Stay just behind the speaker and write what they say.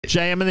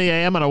JM in the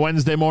AM on a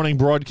Wednesday morning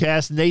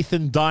broadcast.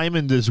 Nathan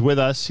Diamond is with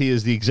us. He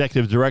is the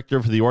executive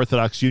director for the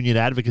Orthodox Union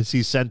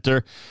Advocacy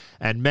Center.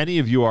 And many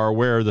of you are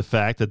aware of the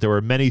fact that there were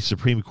many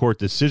Supreme Court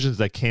decisions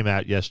that came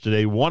out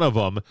yesterday. One of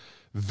them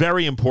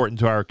very important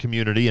to our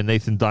community, and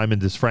Nathan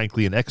Diamond is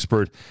frankly an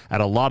expert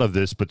at a lot of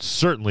this, but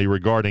certainly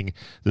regarding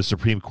the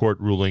Supreme Court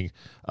ruling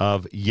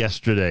of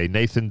yesterday.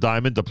 Nathan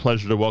Diamond, a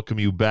pleasure to welcome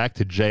you back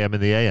to JM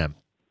in the AM.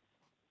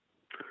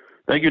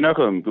 Thank you,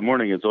 Nachum. Good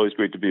morning. It's always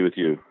great to be with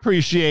you.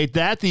 Appreciate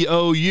that. The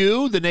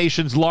OU, the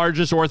nation's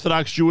largest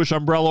Orthodox Jewish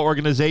umbrella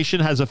organization,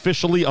 has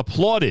officially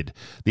applauded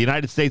the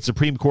United States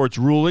Supreme Court's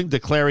ruling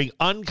declaring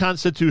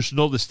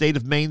unconstitutional the state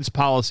of Maine's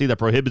policy that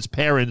prohibits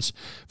parents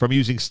from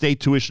using state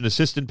tuition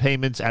assistance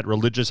payments at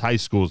religious high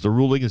schools. The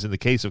ruling is in the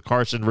case of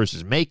Carson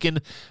versus Macon,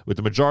 with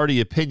the majority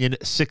opinion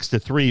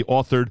 6-3,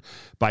 authored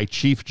by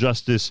Chief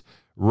Justice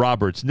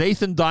Roberts.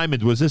 Nathan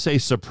Diamond, was this a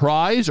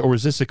surprise or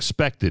was this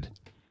expected?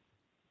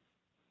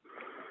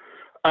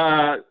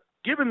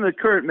 Given the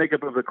current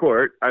makeup of the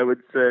court, I would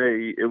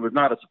say it was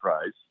not a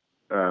surprise.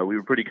 We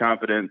were pretty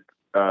confident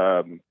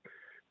that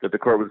the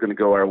court was going to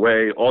go our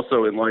way.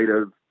 Also, in light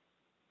of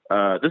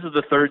this is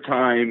the third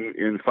time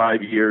in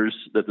 5 years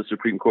that the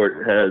Supreme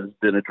Court has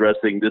been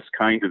addressing this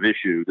kind of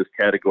issue, this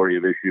category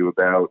of issue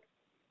about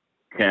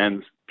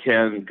can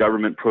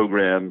government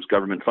programs,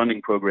 government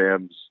funding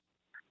programs,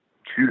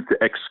 choose to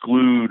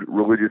exclude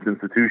religious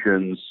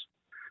institutions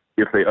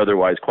if they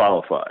otherwise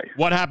qualify.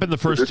 What happened the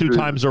first two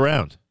times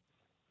around?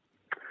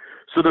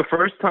 So the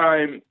first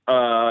time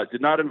did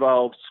not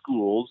involve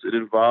schools. It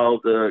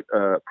involved a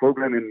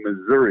program in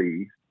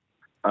Missouri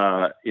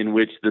in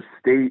which the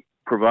state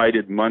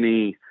provided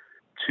money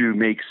to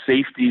make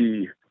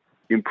safety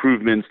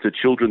improvements to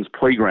children's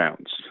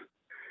playgrounds.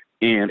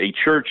 And a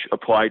church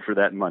applied for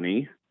that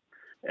money,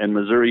 and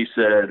Missouri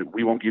said,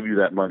 we won't give you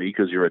that money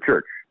because you're a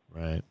church.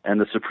 Right. And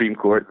the Supreme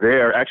Court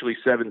there, actually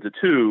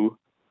 7-2,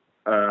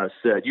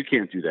 said, you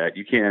can't do that.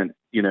 You can't,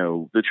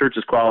 the church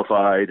is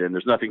qualified and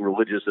there's nothing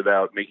religious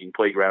about making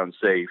playgrounds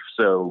safe.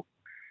 So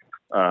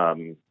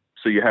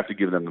you have to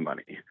give them the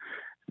money.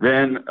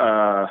 Then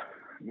the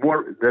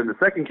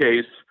second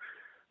case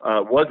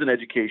was an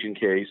education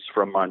case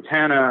from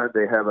Montana.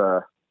 They have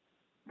a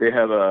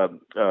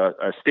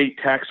state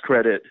tax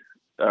credit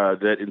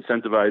that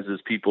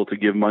incentivizes people to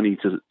give money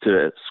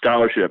to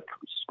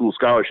school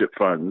scholarship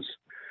funds.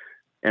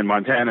 And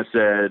Montana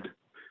said,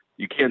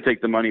 you can't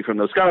take the money from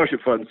those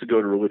scholarship funds to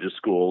go to religious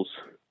schools,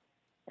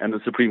 and the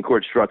Supreme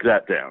Court struck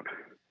that down.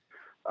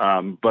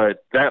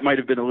 But that might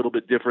have been a little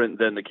bit different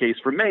than the case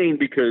for Maine,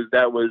 because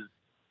that was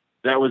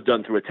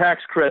done through a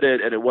tax credit,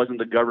 and it wasn't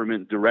the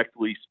government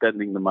directly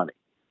spending the money.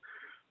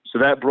 So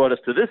that brought us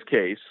to this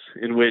case,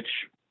 in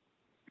which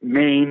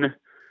Maine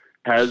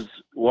has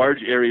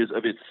large areas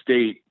of its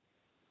state,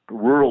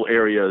 rural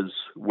areas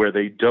where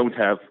they don't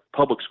have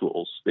public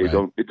schools.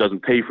 It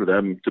doesn't pay for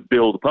them to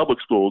build public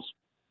schools.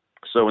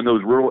 So in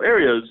those rural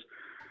areas,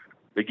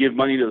 they give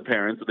money to the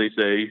parents. They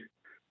say,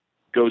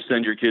 go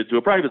send your kids to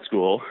a private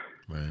school.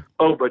 Right.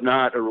 Oh, but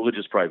not a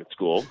religious private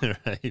school.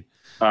 Right.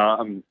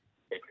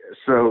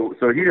 So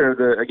here,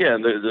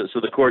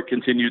 the court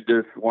continued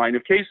this line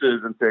of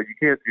cases and said, you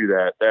can't do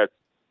that.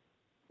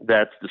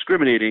 That's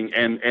discriminating.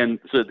 And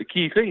so the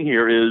key thing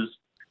here is,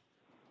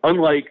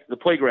 unlike the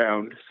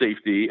playground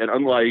safety and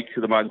unlike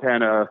the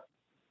Montana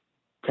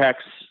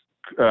tax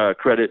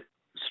credit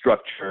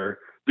structure,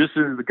 this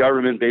is the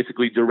government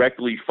basically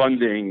directly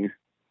funding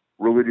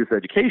religious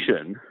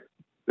education.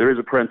 There is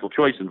a parental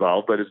choice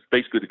involved, but it's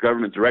basically the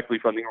government directly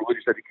funding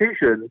religious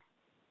education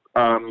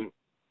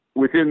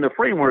within the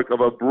framework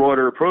of a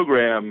broader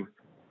program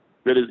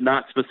that is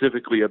not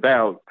specifically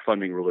about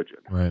funding religion.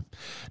 Right.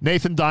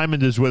 Nathan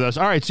Diamond is with us.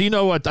 All right, so you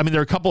know what? I mean,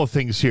 there are a couple of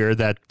things here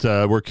that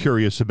we're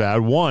curious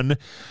about. One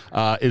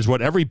is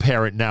what every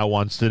parent now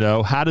wants to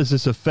know. How does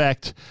this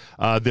affect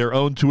their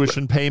own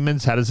tuition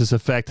payments? How does this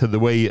affect the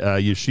way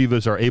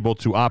yeshivas are able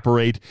to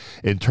operate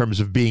in terms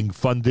of being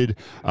funded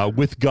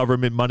with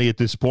government money at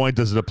this point?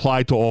 Does it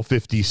apply to all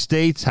 50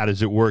 states? How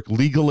does it work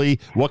legally?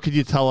 What could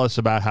you tell us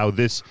about how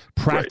this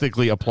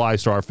practically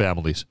applies to our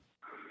families?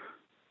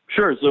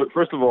 Sure. So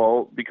first of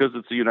all, because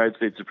it's a United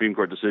States Supreme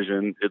Court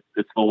decision,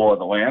 it's the law of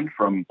the land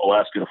from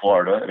Alaska to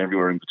Florida and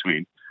everywhere in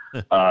between.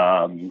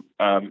 And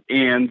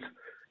again,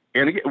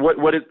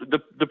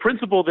 the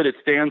principle that it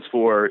stands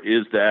for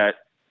is that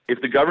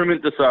if the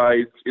government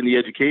decides in the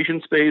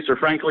education space, or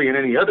frankly in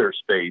any other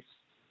space,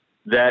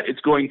 that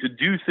it's going to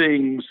do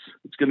things,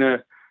 it's going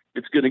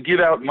to give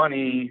out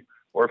money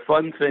or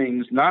fund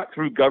things not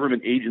through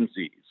government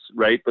agencies,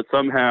 right, but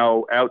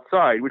somehow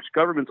outside, which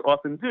governments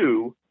often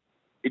do.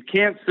 It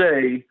can't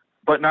say,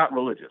 but not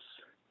religious.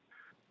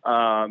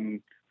 But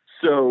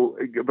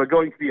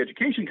going to the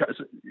education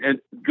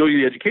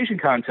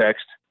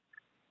context,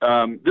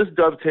 this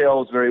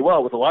dovetails very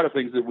well with a lot of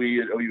things that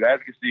we at OU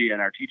Advocacy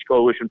and our Teach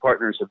Coalition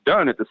partners have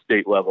done at the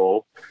state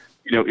level.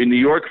 In New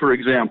York, for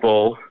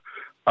example,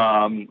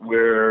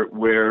 where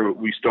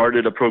we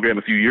started a program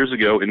a few years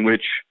ago in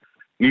which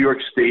New York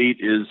State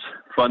is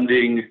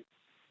funding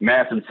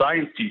math and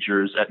science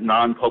teachers at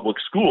non-public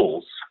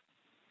schools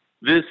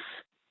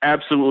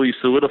absolutely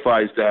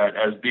solidifies that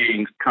as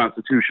being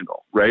constitutional,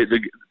 right? The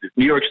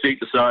New York State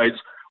decides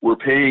we're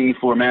paying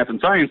for math and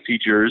science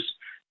teachers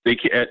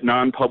at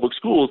non-public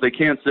schools. They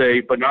can't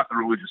say, but not the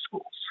religious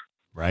schools.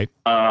 Right.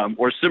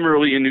 Or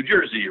similarly in New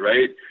Jersey,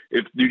 right?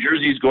 If New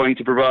Jersey is going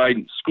to provide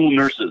school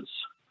nurses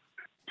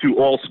to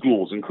all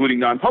schools, including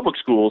non-public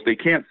schools, they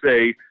can't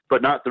say,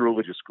 but not the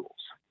religious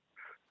schools.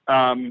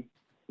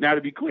 Now,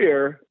 to be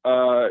clear,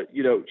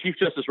 Chief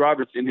Justice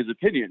Roberts, in his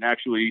opinion,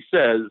 actually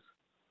says,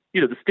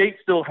 the state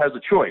still has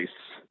a choice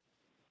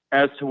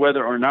as to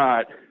whether or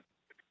not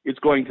it's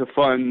going to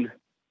fund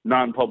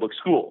non-public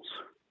schools.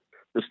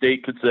 The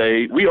state could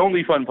say, we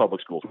only fund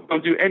public schools. We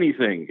don't do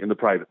anything in the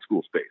private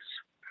school space.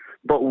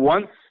 But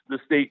once the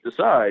state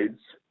decides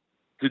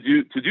to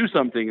do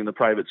something in the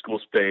private school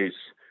space,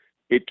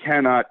 it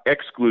cannot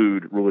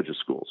exclude religious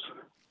schools.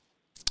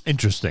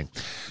 Interesting.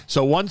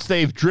 So once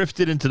they've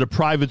drifted into the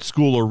private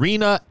school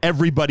arena,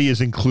 everybody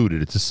is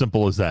included. It's as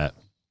simple as that.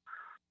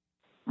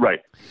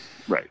 Right.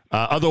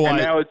 Otherwise,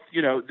 and now it's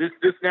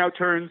this now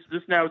turns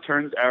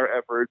our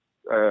efforts.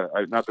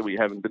 Not that we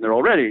haven't been there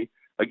already.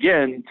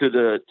 Again, to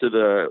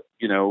the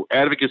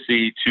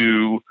advocacy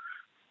to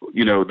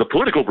the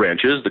political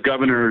branches, the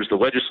governors, the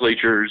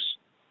legislatures,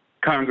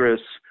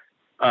 Congress,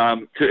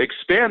 to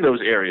expand those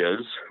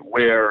areas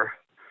where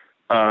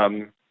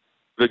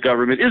the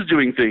government is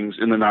doing things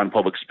in the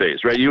non-public space,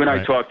 right? You and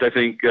I talked, I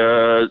think,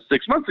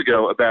 6 months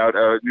ago about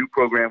a new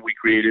program we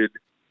created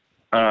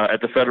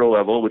at the federal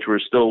level, which we're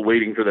still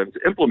waiting for them to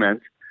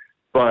implement,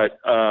 but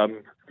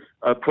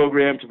a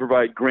program to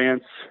provide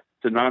grants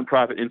to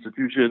nonprofit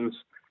institutions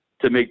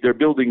to make their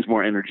buildings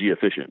more energy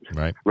efficient,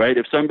 right?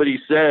 If somebody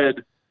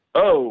said,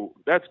 oh,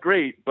 that's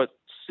great, but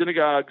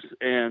synagogues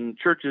and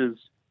churches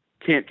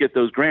can't get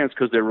those grants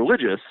because they're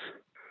religious,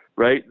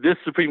 right? This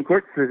Supreme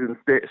Court decision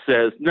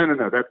says, no,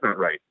 that's not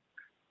right.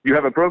 You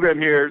have a program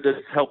here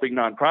that's helping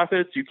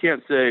nonprofits. You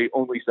can't say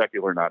only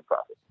secular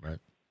nonprofits. Right.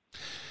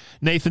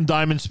 Nathan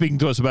Diamond speaking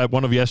to us about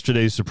one of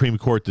yesterday's Supreme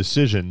Court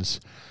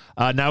decisions.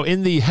 Now,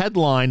 in the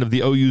headline of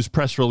the OU's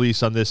press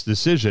release on this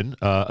decision,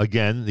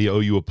 again, the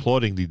OU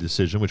applauding the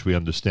decision, which we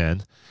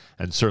understand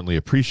and certainly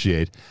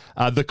appreciate.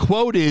 The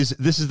quote is,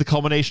 "This is the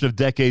culmination of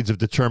decades of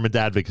determined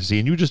advocacy."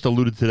 And you just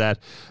alluded to that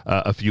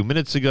a few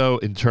minutes ago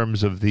in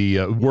terms of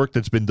the work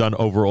that's been done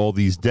over all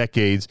these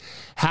decades.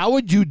 How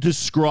would you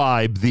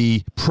describe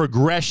the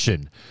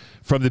progression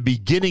from the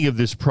beginning of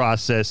this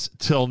process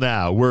till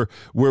now? Were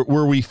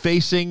we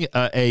facing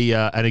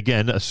and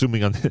again,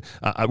 assuming on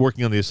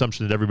working on the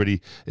assumption that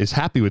everybody is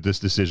happy with this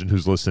decision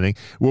who's listening,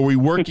 were we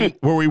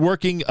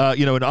working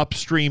an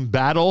upstream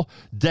battle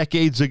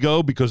decades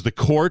ago because the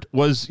court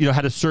was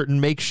had a certain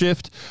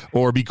makeshift,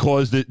 or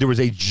because there was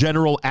a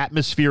general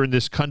atmosphere in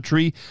this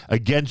country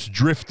against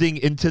drifting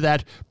into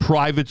that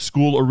private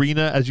school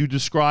arena as you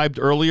described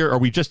earlier? Are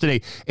we just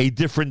in a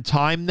different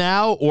time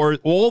now, or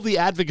all the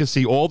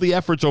advocacy, all the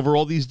efforts over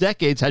all these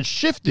decades has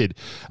shifted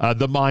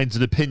the minds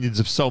and opinions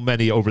of so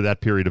many over that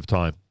period of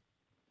time?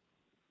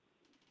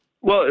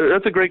 Well,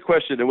 that's a great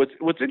question. And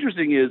what's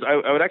interesting is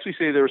I would actually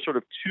say there are sort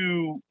of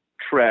two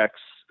tracks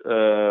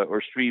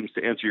or streams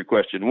to answer your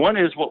question. One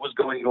is what was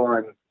going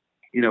on,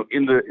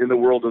 in the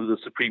world of the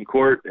Supreme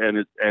Court and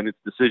its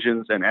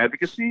decisions and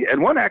advocacy,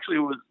 and one actually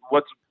was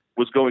what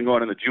was going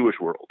on in the Jewish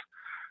world.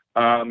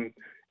 And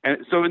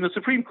so in the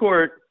Supreme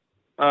Court,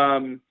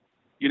 in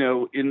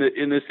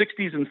the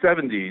 60s and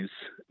 70s,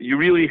 you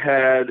really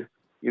had,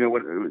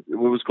 what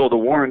was called the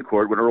Warren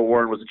Court, when Earl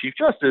Warren was the Chief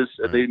Justice.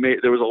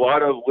 There was a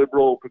lot of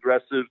liberal,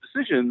 progressive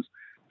decisions.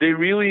 They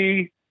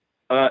really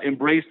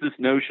embraced this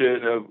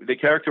notion of, they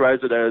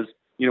characterized it as,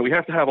 we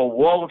have to have a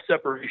wall of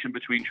separation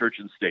between church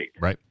and state.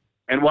 Right.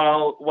 And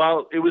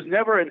while it was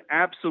never an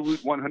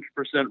absolute 100%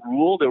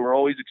 rule, there were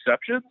always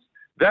exceptions.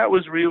 That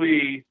was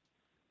really,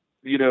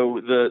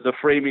 the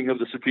framing of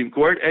the Supreme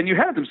Court. And you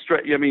had them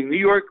New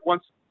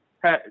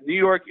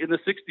York in the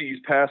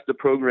 60s passed a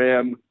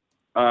program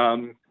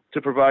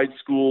to provide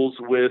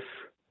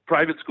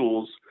private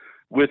schools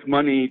with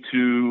money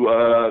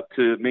to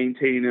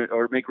maintain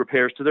or make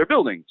repairs to their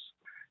buildings.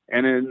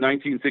 And in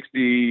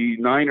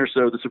 1969 or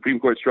so, the Supreme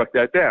Court struck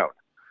that down.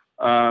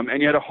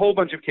 And you had a whole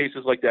bunch of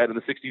cases like that in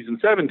the 60s and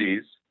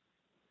 70s.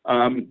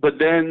 But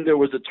then there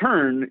was a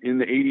turn in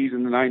the 80s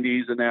and the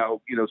 90s, and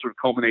now, sort of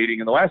culminating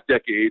in the last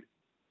decade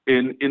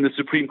in the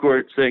Supreme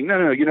Court saying,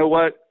 no, you know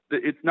what?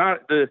 It's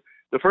not the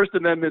First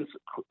Amendment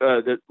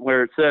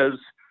where it says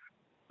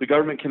the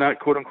government cannot,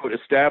 quote unquote,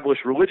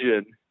 establish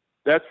religion.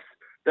 That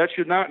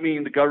should not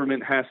mean the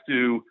government has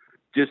to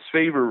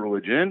disfavor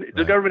religion.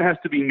 The government has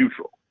to be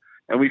neutral.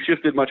 And we've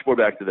shifted much more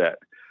back to that.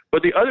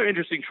 But the other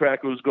interesting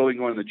track was going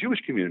on in the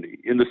Jewish community.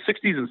 In the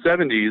 60s and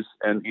 70s,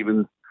 and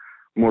even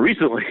more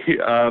recently,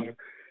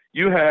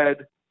 you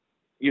had,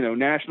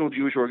 national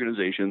Jewish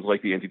organizations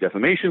like the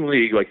Anti-Defamation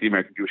League, like the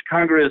American Jewish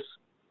Congress,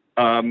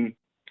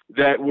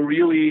 that were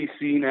really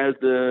seen as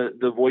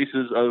the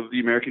voices of the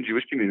American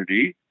Jewish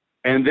community.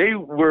 And they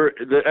were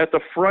at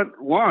the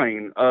front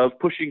line of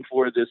pushing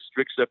for this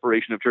strict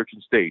separation of church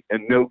and state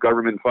and no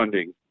government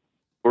funding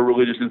for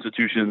religious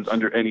institutions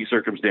under any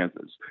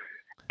circumstances.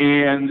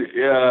 And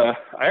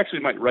I actually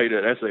might write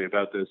an essay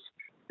about this.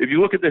 If you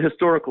look at the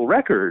historical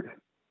record,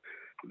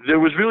 there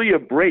was really a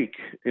break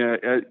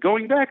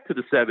going back to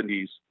the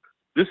 70s.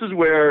 This is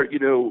where,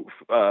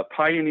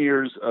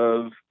 pioneers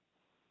of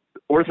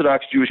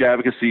Orthodox Jewish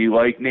advocacy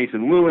like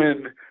Nathan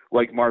Lewin,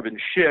 like Marvin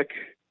Schick,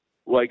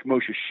 like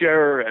Moshe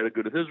Scherer at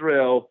Agudath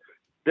Israel,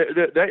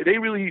 they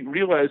really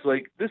realized,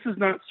 like, this is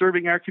not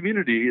serving our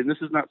community and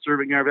this is not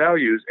serving our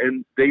values.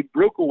 And they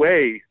broke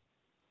away,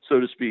 so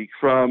to speak,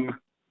 from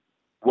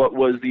what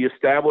was the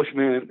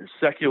establishment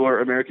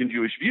secular American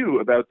Jewish view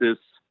about this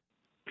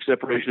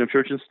separation of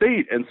church and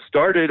state, and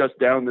started us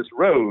down this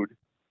road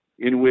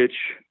in which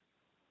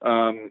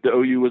the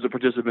OU was a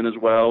participant as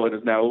well and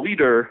is now a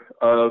leader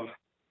of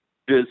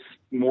this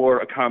more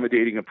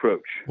accommodating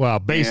approach.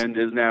 Wow, and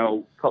is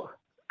now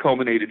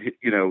culminated,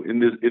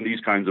 in these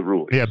kinds of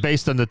rulings. Yeah,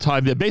 based on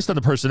the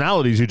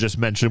personalities you just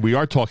mentioned, we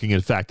are talking, in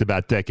fact,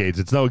 about decades.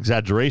 It's no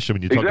exaggeration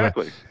when you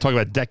talk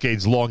about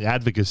decades-long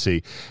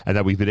advocacy, and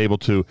that we've been able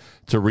to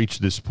reach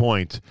this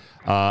point.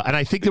 And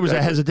I think there was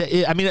a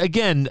hesitation. I mean,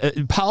 again,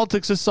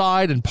 politics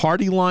aside and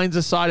party lines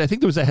aside, I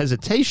think there was a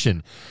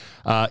hesitation,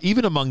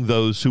 even among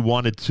those who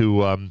wanted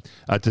to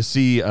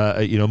see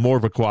more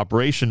of a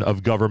cooperation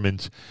of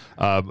government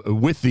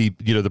with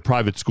the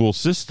private school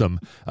system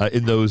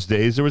in those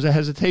days. There was a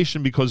hesitation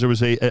because there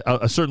was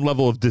a certain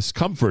level of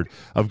discomfort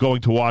of going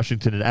to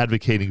Washington and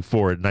advocating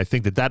for it, and I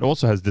think that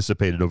also has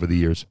dissipated over the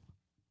years.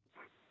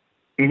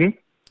 Mm-hmm.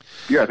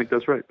 Yeah, I think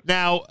that's right.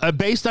 Now,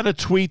 based on a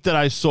tweet that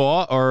I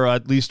saw, or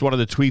at least one of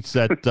the tweets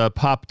that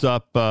popped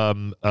up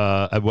when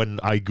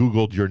I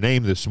Googled your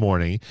name this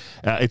morning,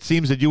 it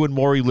seems that you and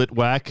Maury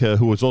Litwack,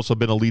 who has also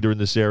been a leader in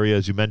this area,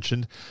 as you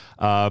mentioned,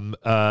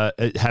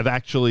 have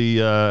actually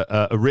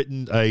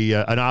written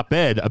an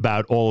op-ed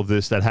about all of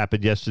this that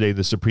happened yesterday in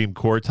the Supreme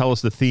Court. Tell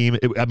us the theme.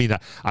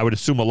 I would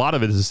assume a lot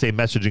of it is the same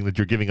messaging that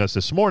you're giving us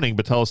this morning,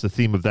 but tell us the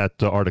theme of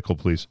that article,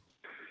 please.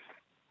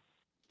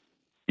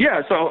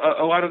 Yeah, so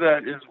a lot of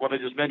that is what I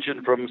just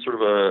mentioned from sort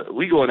of a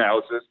legal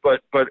analysis,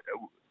 but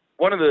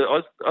one of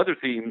the other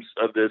themes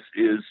of this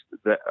is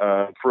that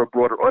for a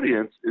broader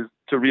audience is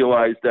to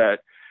realize that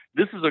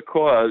this is a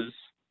cause,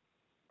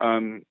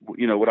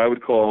 what I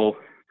would call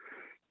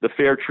the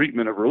fair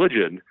treatment of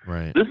religion.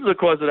 Right. This is a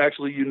cause that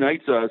actually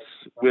unites us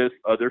with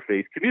other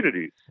faith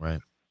communities.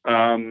 Right.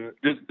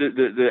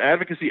 The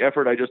advocacy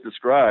effort I just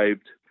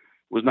described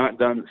was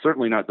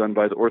certainly not done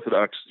by the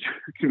Orthodox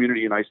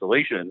community in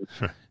isolation.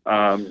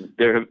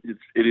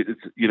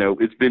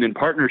 It's been in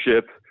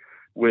partnership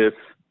with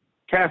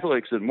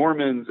Catholics and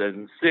Mormons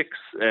and Sikhs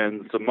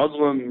and some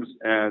Muslims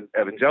and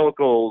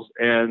evangelicals.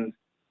 And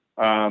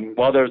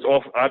while there's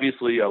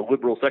obviously a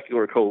liberal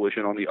secular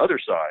coalition on the other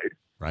side,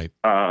 right?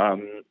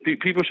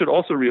 People should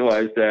also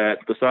realize that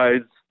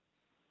besides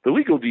the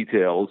legal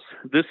details,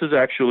 this has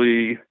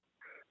actually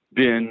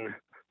been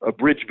a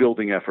bridge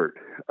building effort.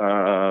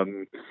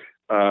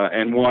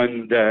 And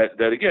one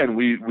that again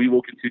we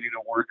will continue to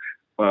work.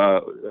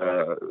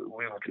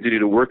 We will continue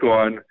to work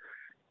on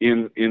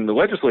in the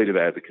legislative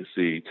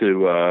advocacy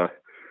to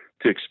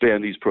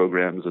expand these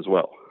programs as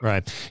well.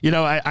 Right.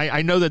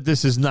 I know that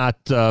this is not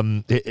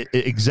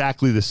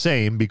exactly the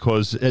same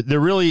because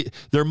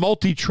they're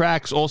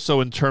multi-tracks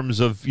also in terms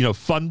of,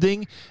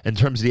 funding, in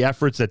terms of the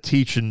efforts that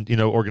teach and,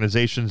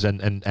 organizations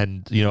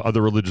and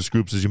other religious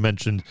groups, as you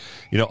mentioned,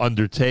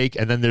 undertake.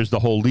 And then there's the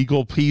whole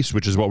legal piece,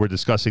 which is what we're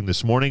discussing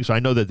this morning. So I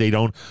know that they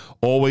don't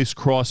always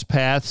cross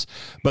paths,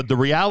 but the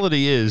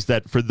reality is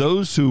that for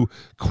those who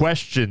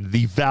question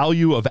the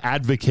value of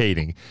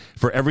advocating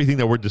for everything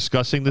that we're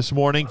discussing this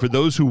morning, for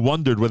those who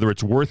wondered whether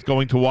it's worth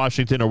going to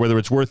Washington or whether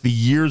it's worth the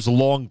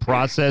years-long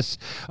process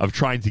of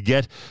trying to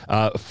get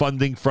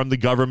funding from the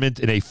government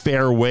in a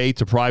fair way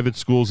to private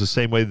schools, the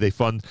same way that they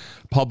fund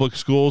public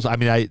schools. I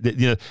mean,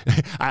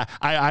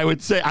 I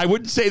would say I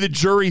wouldn't say the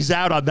jury's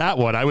out on that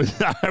one. I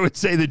would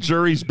say the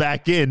jury's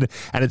back in,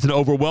 and it's an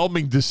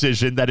overwhelming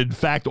decision that, in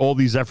fact, all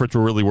these efforts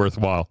were really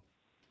worthwhile.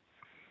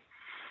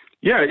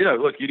 Yeah.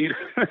 Look, you need.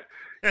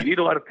 You need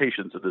a lot of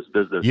patience in this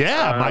business.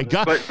 Yeah, my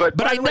God.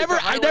 But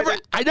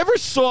I never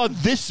saw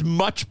this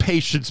much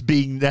patience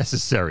being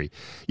necessary.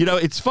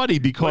 It's funny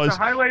because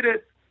to highlight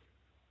it.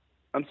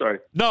 I'm sorry.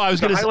 No, I was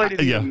going to highlight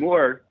it even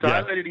more.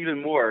 Highlight it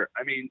even more.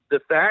 I mean,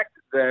 the fact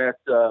that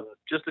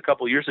just a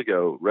couple years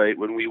ago, right,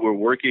 when we were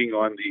working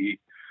on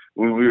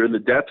when we were in the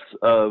depths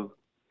of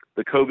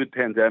the COVID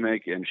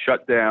pandemic and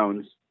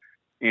shutdowns,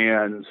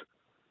 and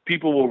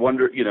people will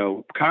wonder,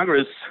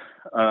 Congress,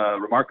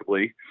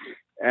 remarkably,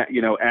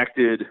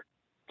 acted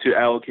to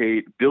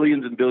allocate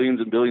billions and billions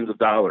and billions of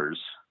dollars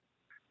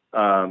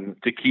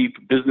to keep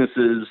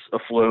businesses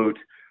afloat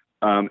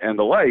and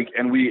the like.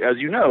 And we, as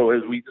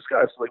as we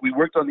discussed, we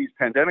worked on these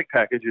pandemic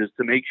packages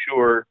to make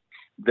sure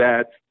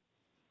that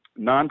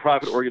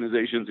nonprofit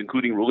organizations,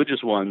 including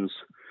religious ones,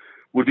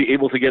 would be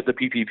able to get the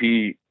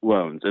PPP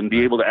loans and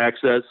be able to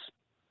access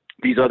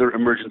these other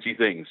emergency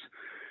things.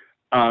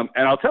 And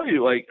I'll tell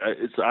you,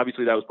 it's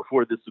obviously that was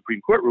before this Supreme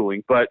Court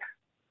ruling, but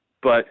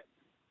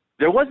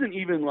there wasn't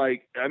even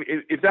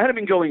if that had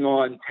been going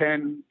on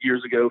 10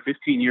 years ago,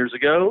 15 years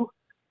ago,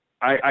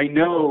 I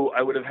know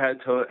I would have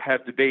had to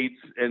have debates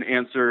and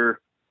answer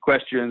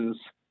questions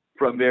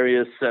from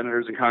various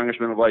senators and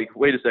congressmen of like,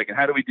 wait a second,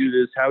 how do we do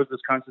this? How is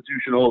this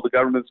constitutional? The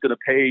government's going to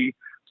pay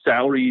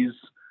salaries.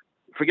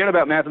 Forget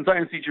about math and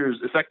science teachers.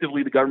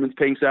 Effectively, the government's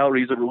paying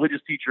salaries of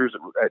religious teachers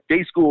at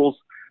day schools.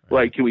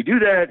 Like, can we do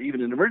that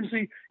even in an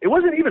emergency? It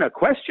wasn't even a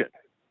question.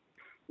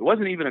 It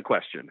wasn't even a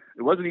question.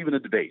 It wasn't even a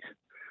debate.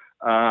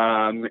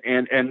 And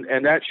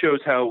that shows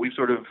how we've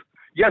sort of,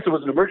 yes, it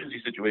was an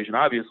emergency situation,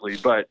 obviously,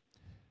 but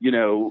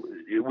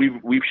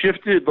we've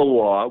shifted the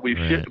law. We've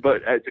shifted, but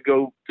to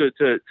go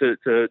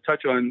to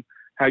touch on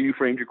how you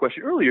framed your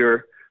question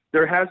earlier,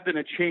 there has been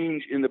a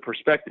change in the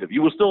perspective.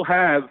 You will still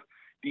have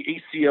the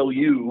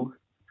ACLU,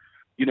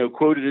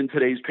 quoted in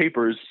today's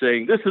papers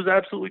saying this is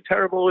absolutely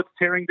terrible. It's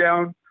tearing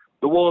down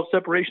the wall of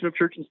separation of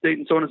church and state,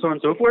 and so on and so on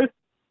and so forth.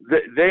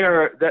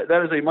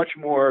 That is a much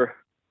more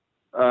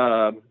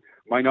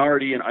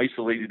minority and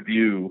isolated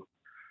view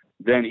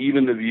than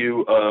even the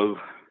view of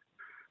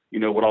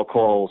what I'll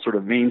call sort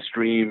of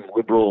mainstream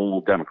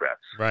liberal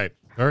Democrats. Right.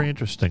 Very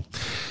interesting.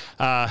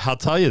 I'll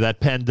tell you, that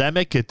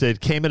pandemic,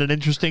 it came at an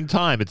interesting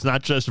time. It's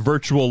not just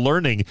virtual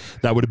learning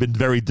that would have been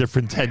very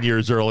different 10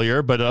 years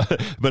earlier, but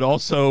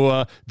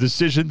also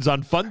decisions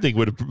on funding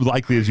would have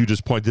likely, as you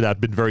just pointed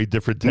out, been very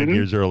different 10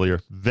 years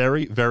earlier.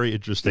 Very, very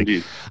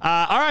interesting.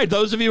 All right,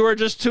 those of you who are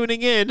just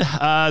tuning in,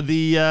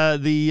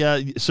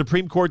 the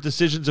Supreme Court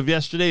decisions of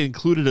yesterday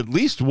included at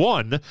least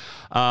one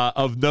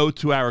of note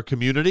to our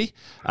community.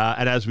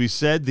 And as we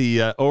said,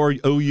 the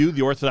OU,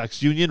 the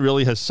Orthodox Union,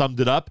 really has summed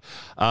it up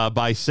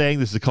by saying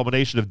this is a culmination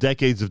of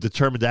decades of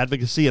determined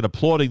advocacy and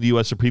applauding the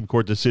U.S. Supreme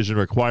Court decision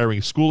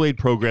requiring school aid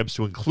programs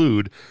to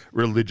include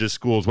religious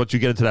schools. Once you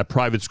get into that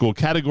private school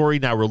category,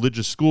 now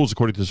religious schools,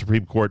 according to the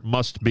Supreme Court,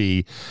 must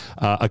be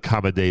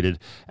accommodated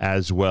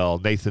as well.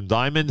 Nathan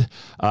Diamond,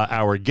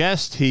 our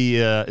guest, he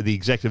the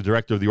executive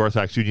director of the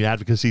Orthodox Union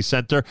Advocacy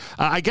Center.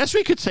 I guess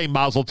we could say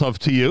mazel tov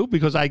to you,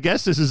 because I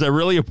guess this is a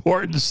really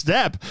important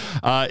step,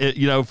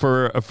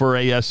 for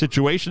a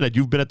situation that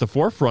you've been at the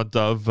forefront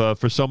of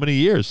for so many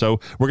years. So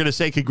we're going to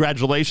say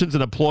congratulations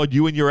and applaud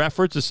you and your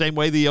efforts the same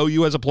way the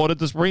OU has applauded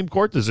the Supreme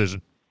Court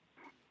decision.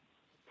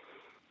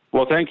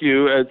 Well, thank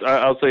you.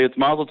 I'll say it's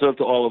mazel tov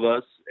to all of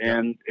us.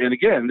 And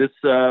again, this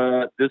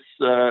for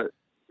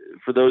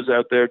those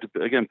out there to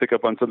again pick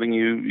up on something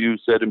you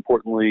said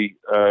importantly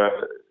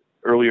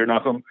earlier,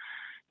 Nachum.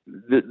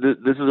 This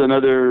is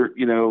another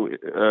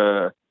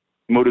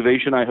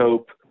motivation, I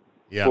hope,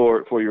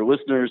 for your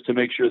listeners to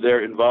make sure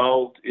they're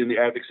involved in the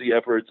advocacy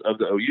efforts of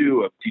the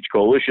OU, of Teach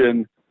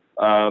Coalition,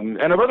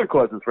 and of other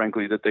causes,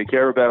 frankly, that they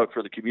care about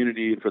for the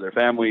community and for their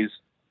families.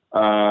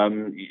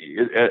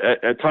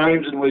 At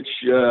times in which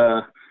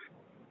there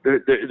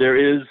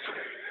is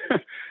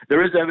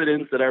there is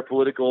evidence that our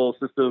political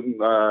system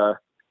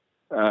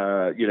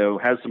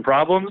has some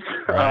problems,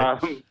 right.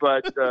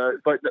 But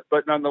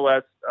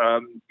nonetheless,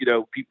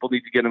 people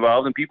need to get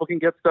involved and people can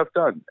get stuff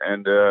done,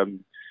 and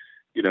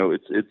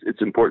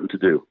it's important to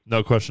do.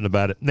 No question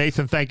about it.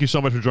 Nathan, thank you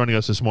so much for joining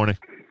us this morning.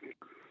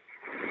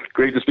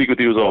 Great to speak with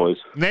you as always.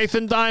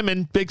 Nathan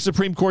Diamond, big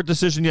Supreme Court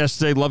decision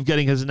yesterday. Love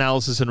getting his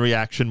analysis and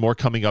reaction. More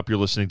coming up. You're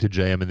listening to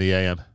JM in the AM.